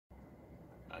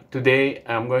Today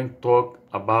I'm going to talk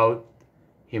about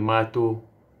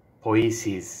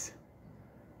hematopoiesis.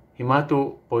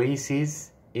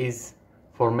 Hematopoiesis is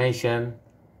formation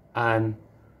and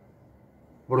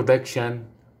production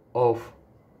of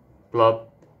blood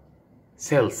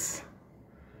cells,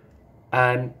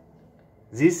 and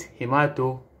this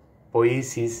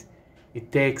hematopoiesis,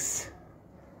 it takes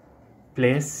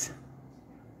place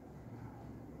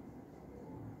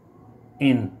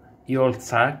in yolk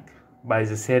sac by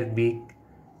the third week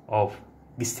of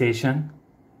gestation,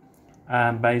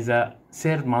 and by the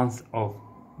third month of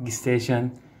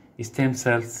gestation stem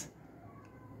cells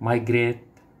migrate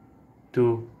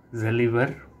to the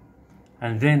liver,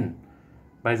 and then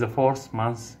by the fourth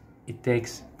month it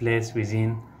takes place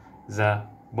within the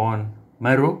bone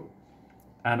marrow,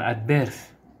 and at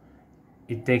birth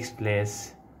it takes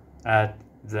place at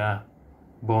the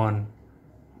bone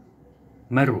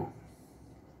marrow.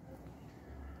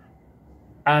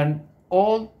 And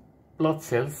all blood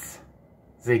cells,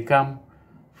 they come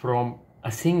from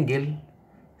a single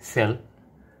cell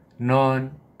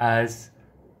known as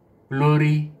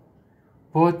pluripotent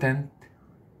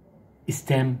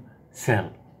stem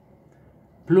cell.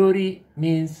 Pluri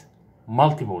means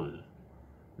multiple.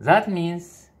 That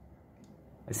means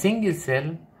a single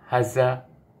cell has the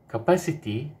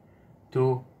capacity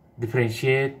to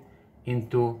differentiate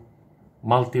into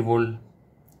multiple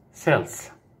cells.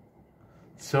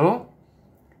 So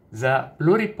the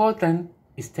pluripotent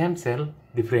stem cell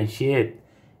differentiate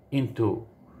into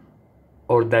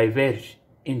or diverge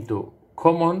into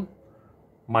common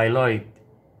myeloid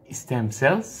stem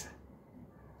cells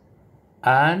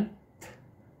and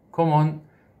common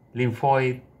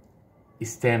lymphoid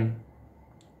stem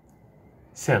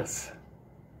cells.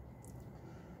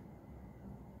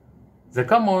 The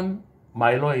common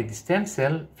myeloid stem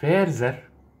cell further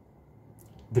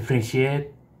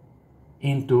differentiate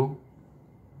into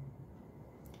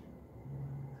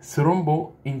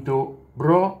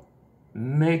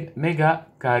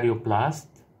megakaryoblast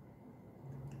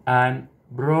and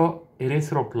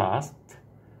proerythroblast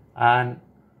and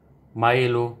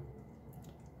myeloblast.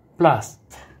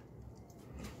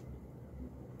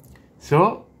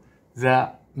 So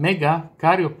the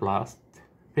megakaryoblast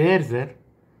further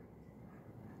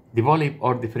develop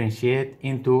or differentiate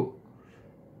into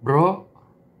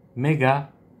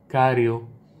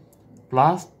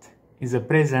promegakaryoblast in the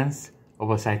presence of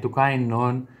a cytokine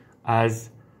known as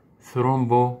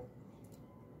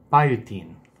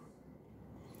thrombopoietin.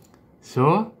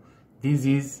 So this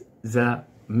is the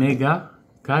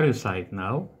megakaryocyte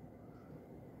now,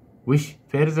 which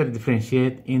further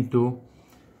differentiate into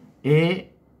A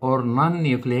or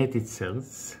non-nucleated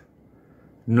cells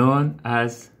known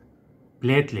as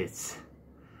platelets,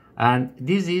 and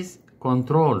this is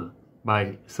controlled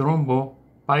by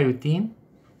thrombopoietin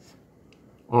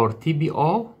or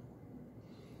TBO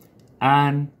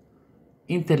and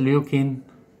interleukin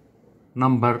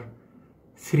number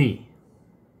 3.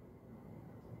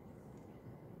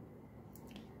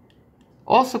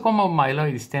 Also, common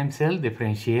myeloid stem cell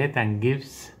differentiate and give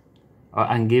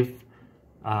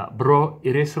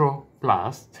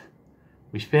proerythroblast,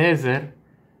 which further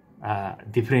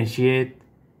differentiate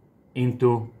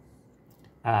into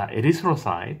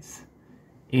erythrocytes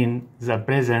in the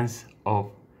presence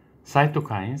of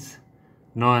cytokines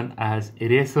known as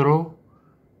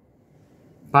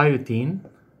erythropoietin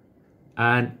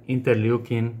and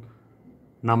interleukin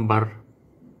number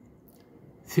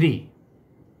 3.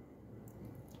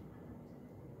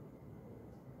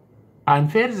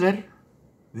 And further,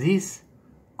 these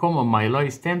common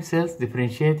myeloid stem cells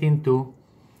differentiate into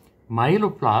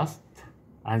myeloblast,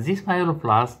 and this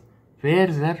myeloblast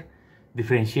further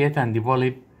differentiate and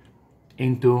develop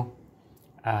into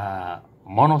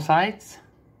monocytes.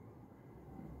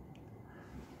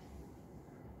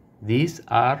 These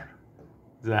are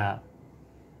the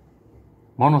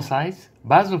monocytes,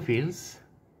 basophils,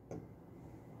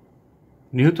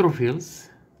 neutrophils,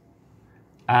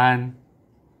 and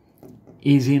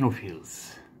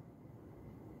eosinophils.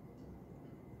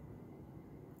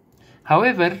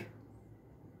 However,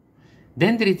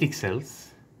 dendritic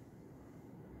cells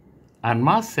and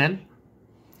mast cell,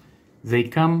 they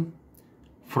come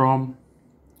from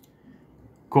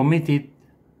committed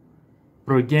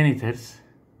progenitors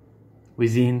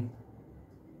within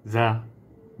the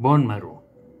bone marrow.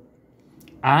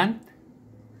 And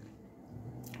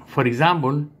for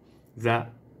example, the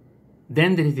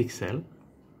dendritic cell,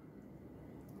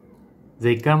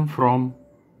 they come from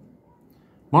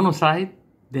monocyte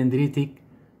dendritic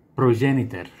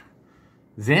progenitor.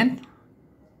 Then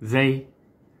they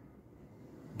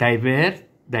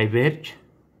diverge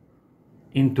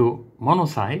into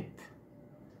monocyte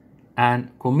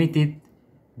and committed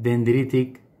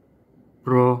dendritic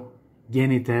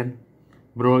progenitor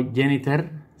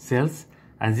cells,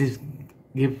 and this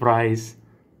give rise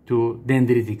to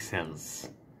dendritic cells.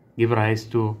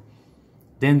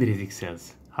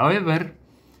 However,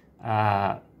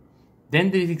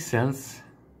 dendritic cells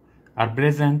are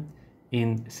present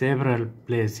in several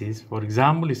places. For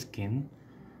example, skin.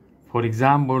 For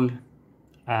example,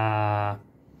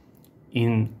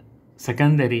 in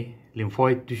secondary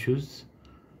lymphoid tissues,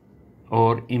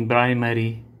 or in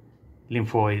primary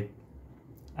lymphoid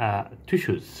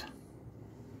tissues.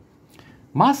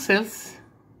 Mast cells,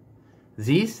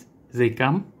 they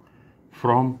come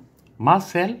from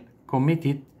mast cell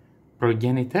committed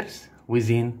progenitors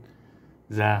within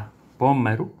the bone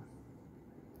marrow,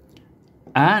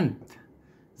 and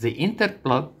they enter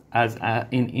blood as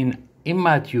in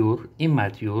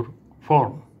immature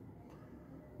form,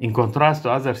 in contrast to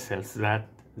other cells that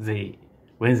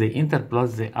when they enter blood,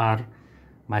 they are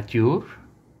mature.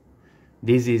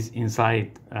 This is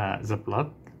inside the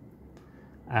blood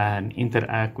and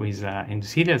interact with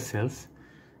endothelial cells.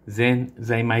 Then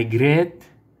they migrate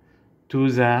to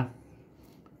the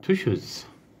tissues.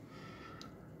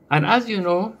 And as you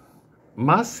know,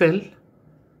 mast cell,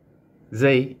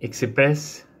 they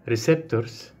express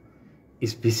receptors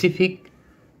specific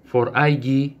for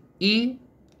IgE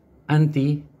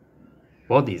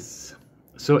antibodies.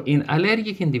 So in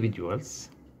allergic individuals,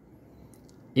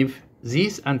 if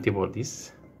these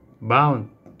antibodies bound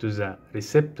to the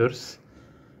receptors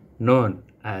known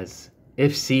as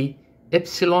Fc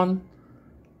epsilon,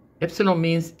 epsilon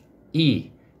means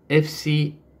E,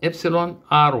 Fc epsilon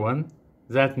R1,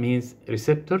 that means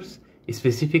receptors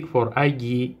specific for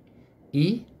IgE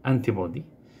antibody.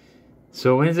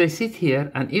 So when they sit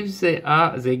here, and if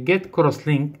they get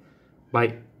cross-linked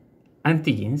by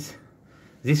antigens,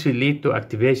 this will lead to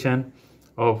activation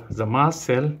of the mast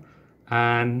cell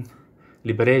and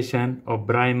liberation of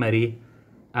primary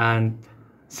and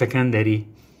secondary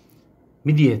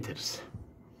mediators.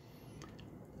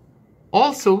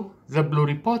 Also, the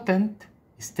pluripotent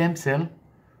stem cell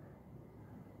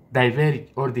diverge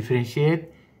or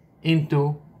differentiate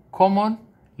into common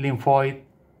lymphoid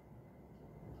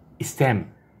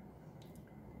stem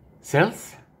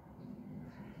cells,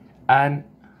 and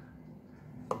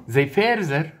they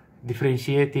further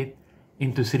differentiated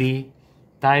into 3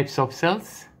 types of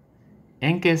cells: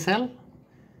 NK cell,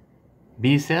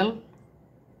 B cell,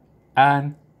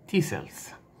 and T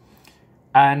cells.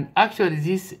 And actually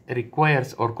this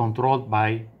requires or controlled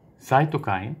by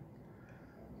cytokine.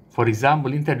 For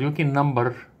example, interleukin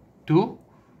number 2,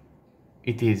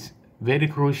 it is very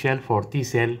crucial for T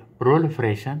cell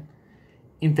proliferation.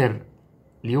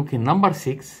 Interleukin number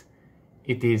 6,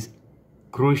 it is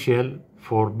crucial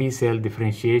for B cell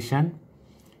differentiation.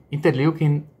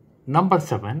 Interleukin number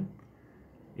 7,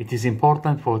 it is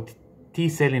important for T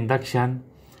cell induction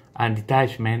and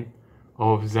detachment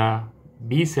of the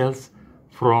B cells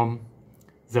from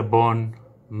the bone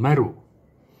marrow.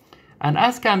 And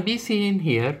as can be seen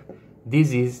here,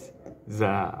 this is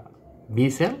the B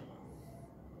cell.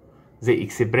 They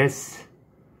express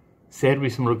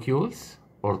service molecules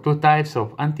or 2 types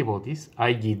of antibodies,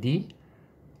 IgD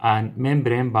and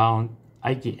membrane-bound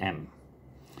IgM.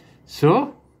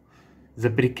 So the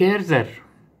precursor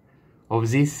of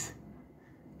this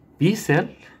B cell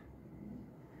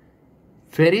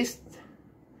first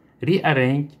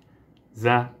rearrange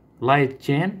the light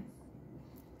chain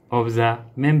of the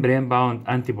membrane-bound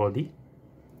antibody.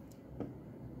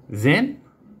 Then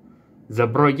the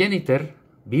progenitor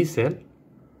B cell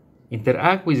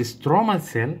interact with the stromal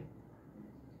cell.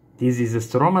 This is the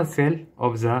stromal cell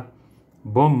of the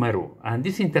bone marrow, and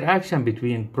this interaction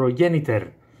between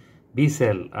progenitor B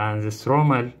cell and the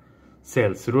stromal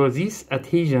cell through these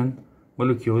adhesion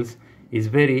molecules is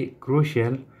very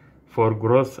crucial for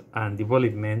growth and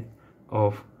development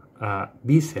of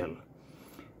B cell.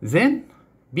 Then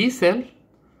B cell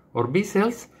or B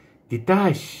cells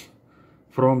detach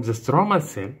from the stromal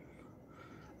cell,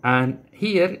 and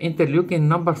here interleukin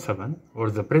number 7,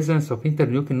 or the presence of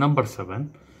interleukin number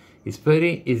 7, is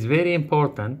very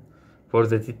important for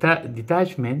the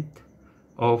detachment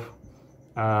of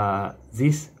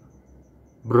this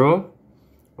pro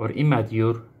or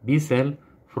immature B cell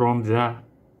from the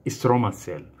stromal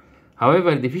cell.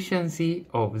 However, deficiency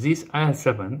of this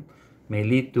IL-7 may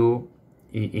lead to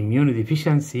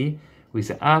immunodeficiency with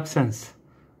the absence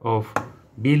of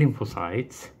B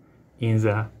lymphocytes in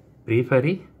the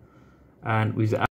periphery and with the